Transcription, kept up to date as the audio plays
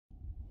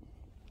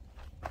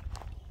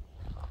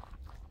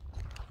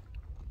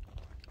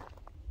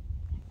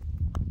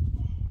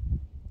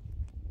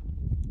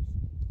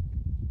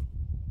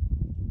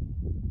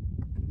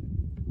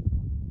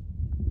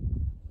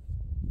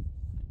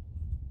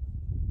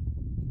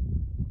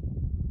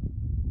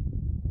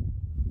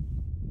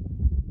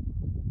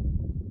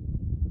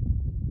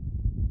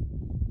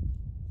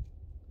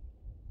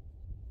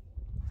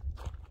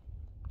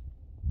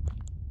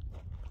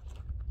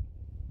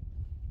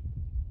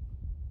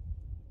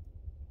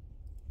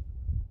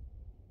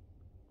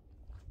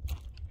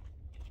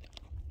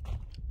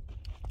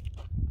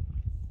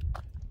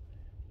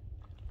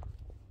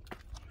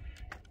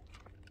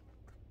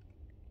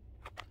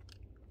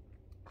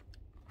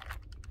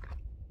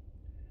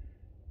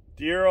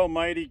Dear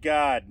Almighty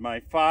God,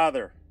 my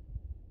Father,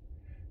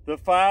 the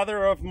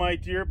Father of my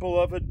dear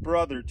beloved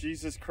brother,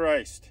 Jesus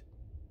Christ.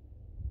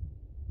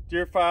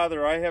 Dear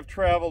Father, I have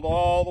traveled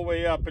all the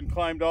way up and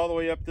climbed all the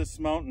way up this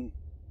mountain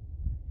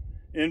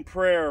in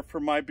prayer for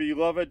my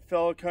beloved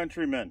fellow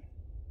countrymen,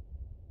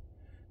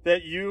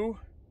 that you,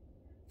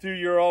 through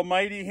your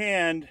almighty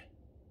hand,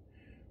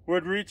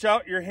 would reach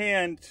out your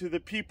hand to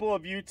the people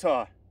of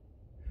Utah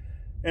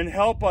and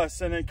help us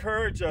and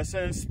encourage us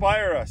and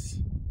inspire us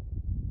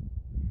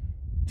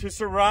to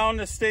surround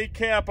the state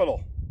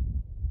capitol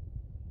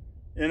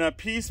in a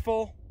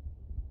peaceful,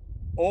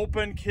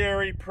 open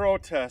carry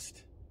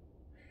protest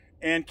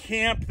and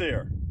camp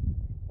there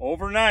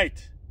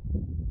overnight,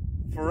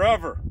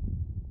 forever,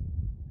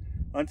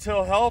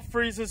 until hell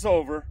freezes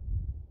over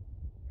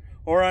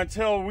or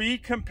until we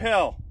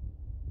compel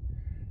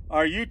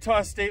our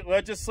Utah state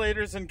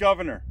legislators and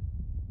governor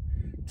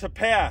to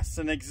pass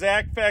an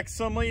exact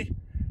facsimile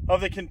of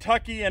the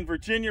Kentucky and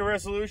Virginia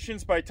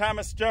resolutions by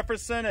Thomas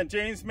Jefferson and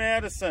James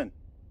Madison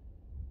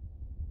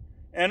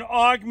and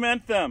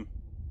augment them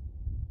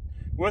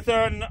with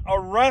an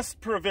arrest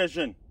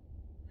provision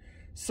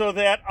so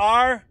that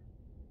our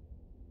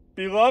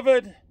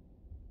beloved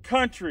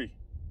country,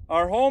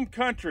 our home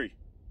country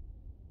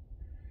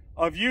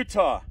of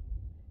Utah,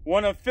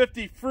 one of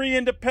 50 free,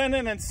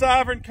 independent, and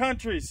sovereign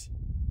countries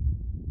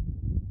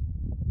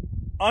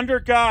under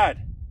God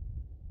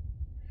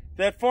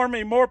that form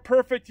a more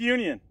perfect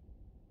union,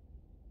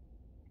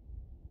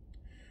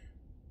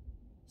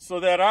 so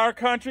that our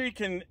country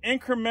can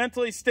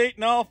incrementally state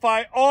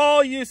nullify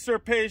all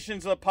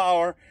usurpations of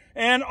power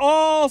and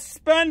all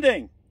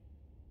spending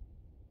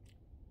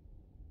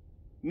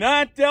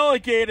not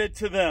delegated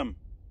to them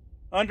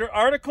under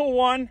Article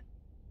 1,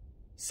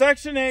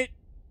 Section 8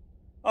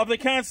 of the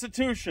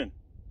Constitution,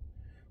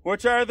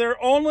 which are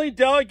their only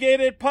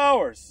delegated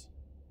powers.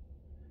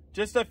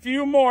 Just a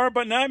few more,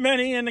 but not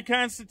many, in the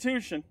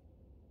Constitution.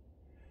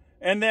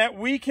 And that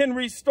we can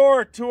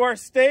restore to our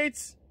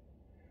states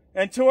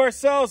and to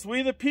ourselves,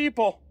 we the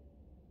people,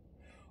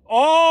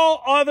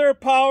 all other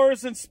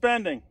powers and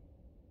spending.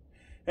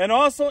 And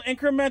also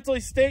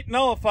incrementally state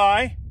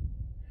nullify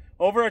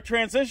over a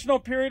transitional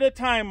period of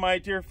time, my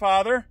dear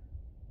Father,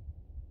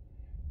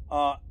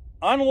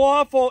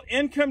 unlawful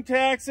income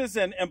taxes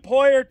and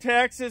employer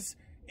taxes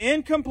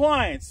in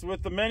compliance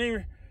with the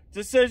many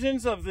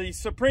decisions of the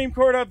Supreme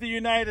Court of the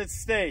United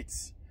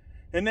States,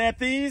 and that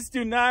these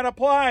do not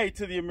apply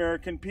to the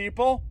American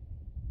people,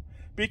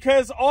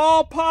 because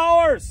all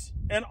powers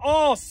and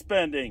all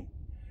spending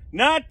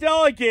not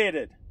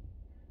delegated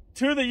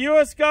to the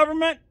U.S.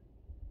 government,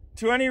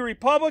 to any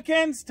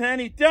Republicans, to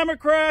any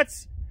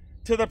Democrats,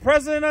 to the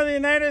President of the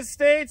United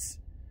States,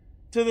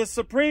 to the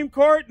Supreme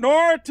Court,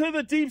 nor to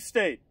the deep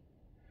state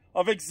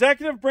of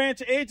executive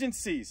branch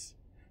agencies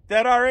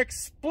that are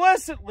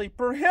explicitly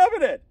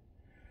prohibited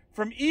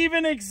from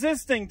even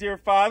existing, dear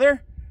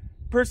Father,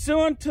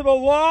 pursuant to the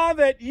law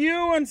that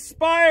you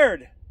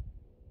inspired.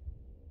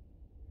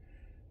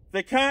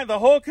 The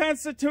whole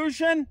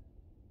Constitution,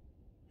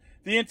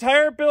 the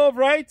entire Bill of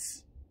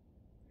Rights,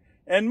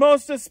 and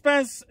most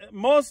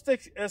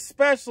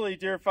especially,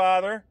 dear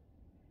Father,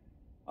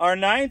 our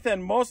 9th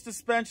and most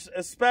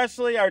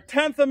especially our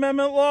 10th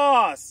Amendment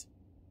laws,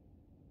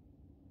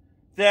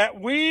 that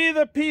we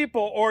the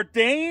people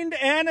ordained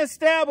and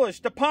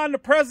established upon the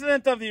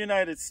President of the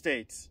United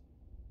States,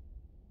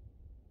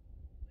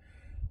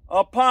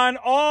 upon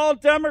all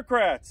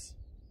Democrats,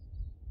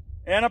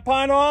 and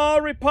upon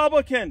all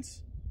Republicans,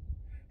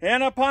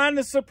 and upon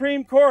the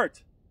Supreme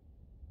Court,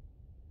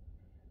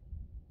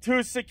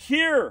 to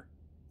secure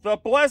the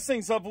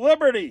blessings of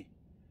liberty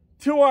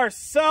to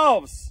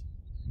ourselves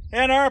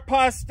and our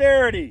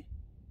posterity,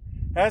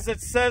 as it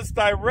says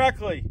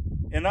directly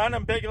and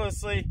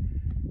unambiguously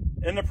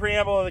in the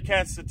preamble of the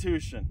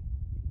Constitution.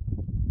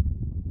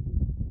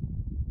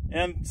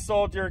 And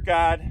so, dear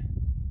God,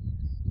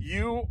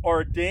 you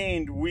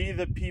ordained we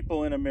the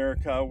people in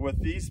America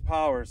with these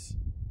powers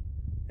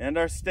and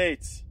our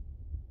states.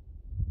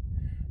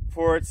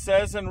 For it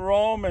says in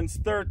Romans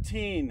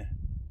 13,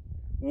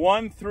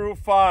 1 through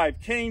 5,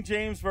 King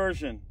James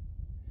Version,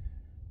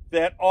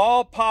 that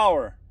all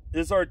power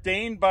is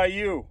ordained by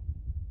you,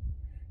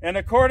 and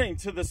according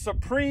to the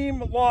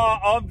supreme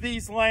law of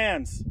these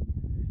lands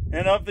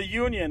and of the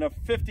union of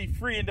 50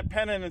 free,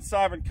 independent, and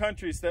sovereign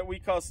countries that we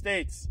call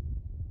states.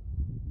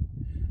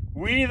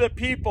 We the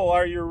people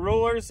are your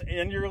rulers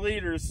and your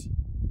leaders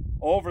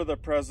over the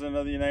President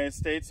of the United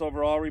States,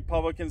 over all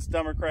Republicans,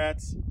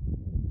 Democrats,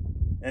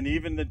 and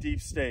even the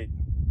deep state,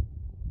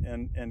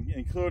 and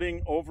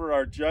including over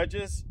our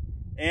judges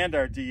and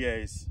our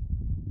DAs.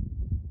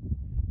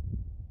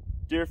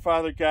 Dear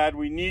Father God,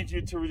 we need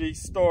you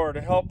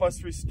to help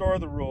us restore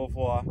the rule of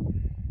law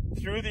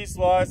through these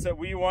laws that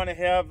we want to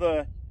have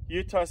the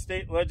Utah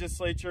State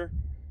Legislature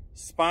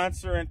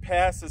sponsor and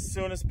pass as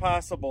soon as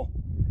possible,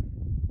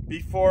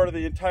 before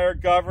the entire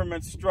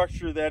government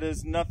structure that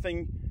is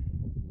nothing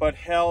but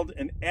held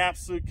in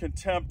absolute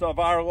contempt of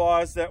our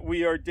laws that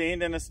we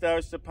ordained and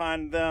established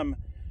upon them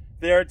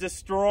They are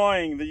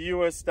destroying the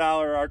U.S.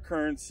 dollar, our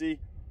currency,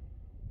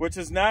 which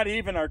is not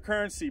even our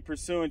currency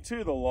pursuant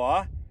to the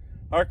law.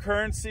 Our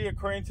currency,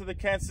 according to the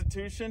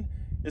Constitution,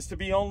 is to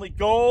be only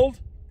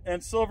gold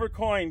and silver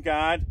coin,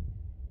 God,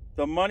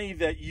 the money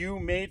that you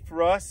made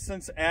for us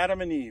since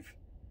Adam and Eve.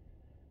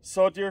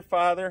 So, dear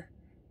Father,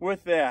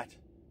 with that,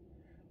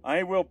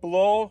 I will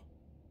blow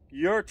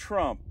your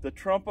trump, the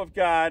trump of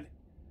God,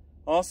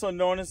 also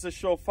known as the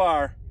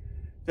shofar,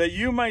 that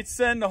you might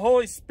send the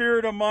Holy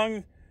Spirit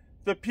among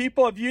the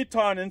people of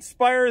Utah and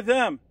inspire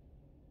them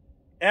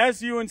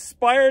as you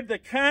inspired the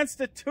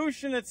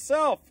Constitution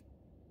itself.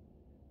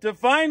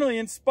 Divinely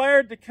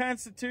inspired the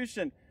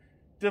Constitution.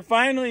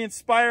 Divinely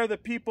inspire the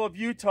people of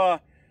Utah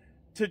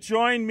to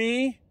join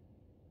me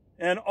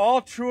and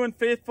all true and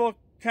faithful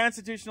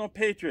constitutional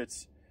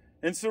patriots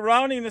in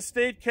surrounding the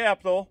state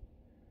capitol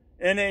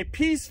in a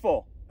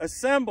peaceful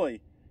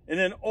assembly, in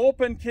an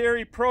open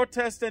carry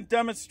protest and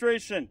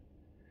demonstration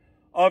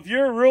of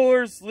your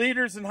rulers,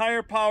 leaders, and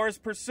higher powers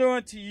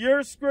pursuant to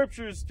your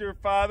scriptures, dear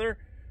Father,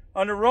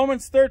 under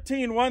Romans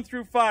 13, 1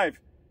 through 5,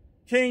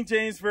 King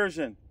James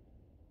Version,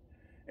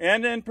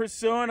 and in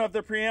pursuant of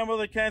the preamble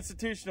of the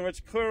Constitution,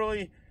 which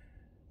clearly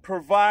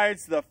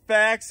provides the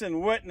facts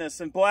and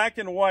witness in black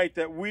and white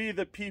that we,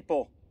 the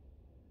people,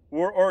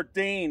 were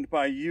ordained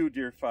by you,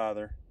 dear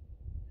Father,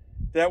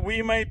 that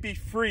we might be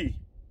free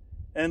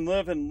and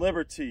live in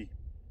liberty,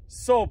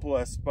 so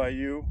blessed by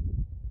you.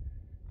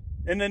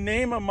 In the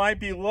name of my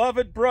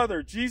beloved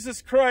brother,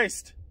 Jesus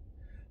Christ,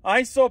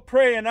 I so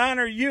pray and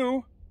honor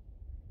you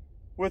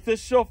with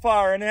this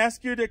shofar and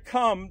ask you to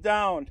come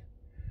down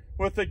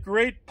with the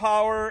great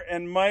power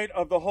and might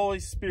of the Holy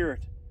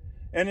Spirit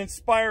and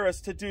inspire us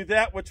to do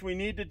that which we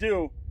need to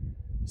do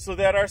so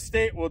that our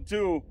state will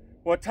do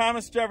what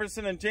Thomas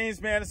Jefferson and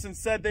James Madison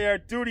said they are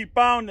duty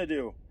bound to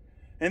do,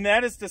 and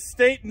that is to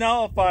state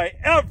nullify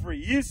every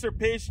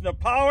usurpation of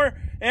power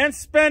and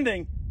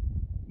spending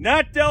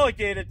not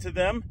delegated to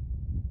them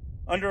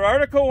under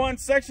Article 1,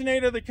 Section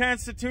 8 of the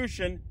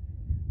Constitution,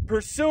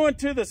 pursuant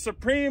to the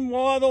supreme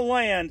law of the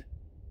land,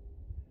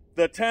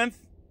 the 10th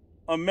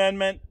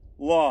Amendment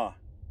law.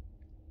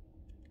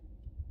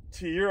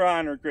 To your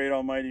honor, great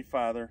Almighty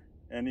Father,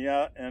 and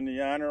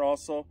the honor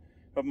also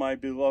of my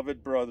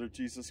beloved brother,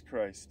 Jesus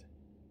Christ,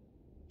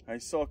 I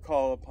so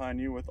call upon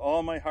you with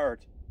all my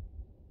heart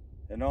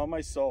and all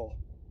my soul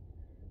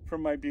for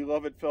my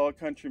beloved fellow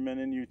countrymen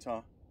in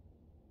Utah.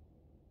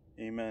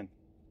 Amen.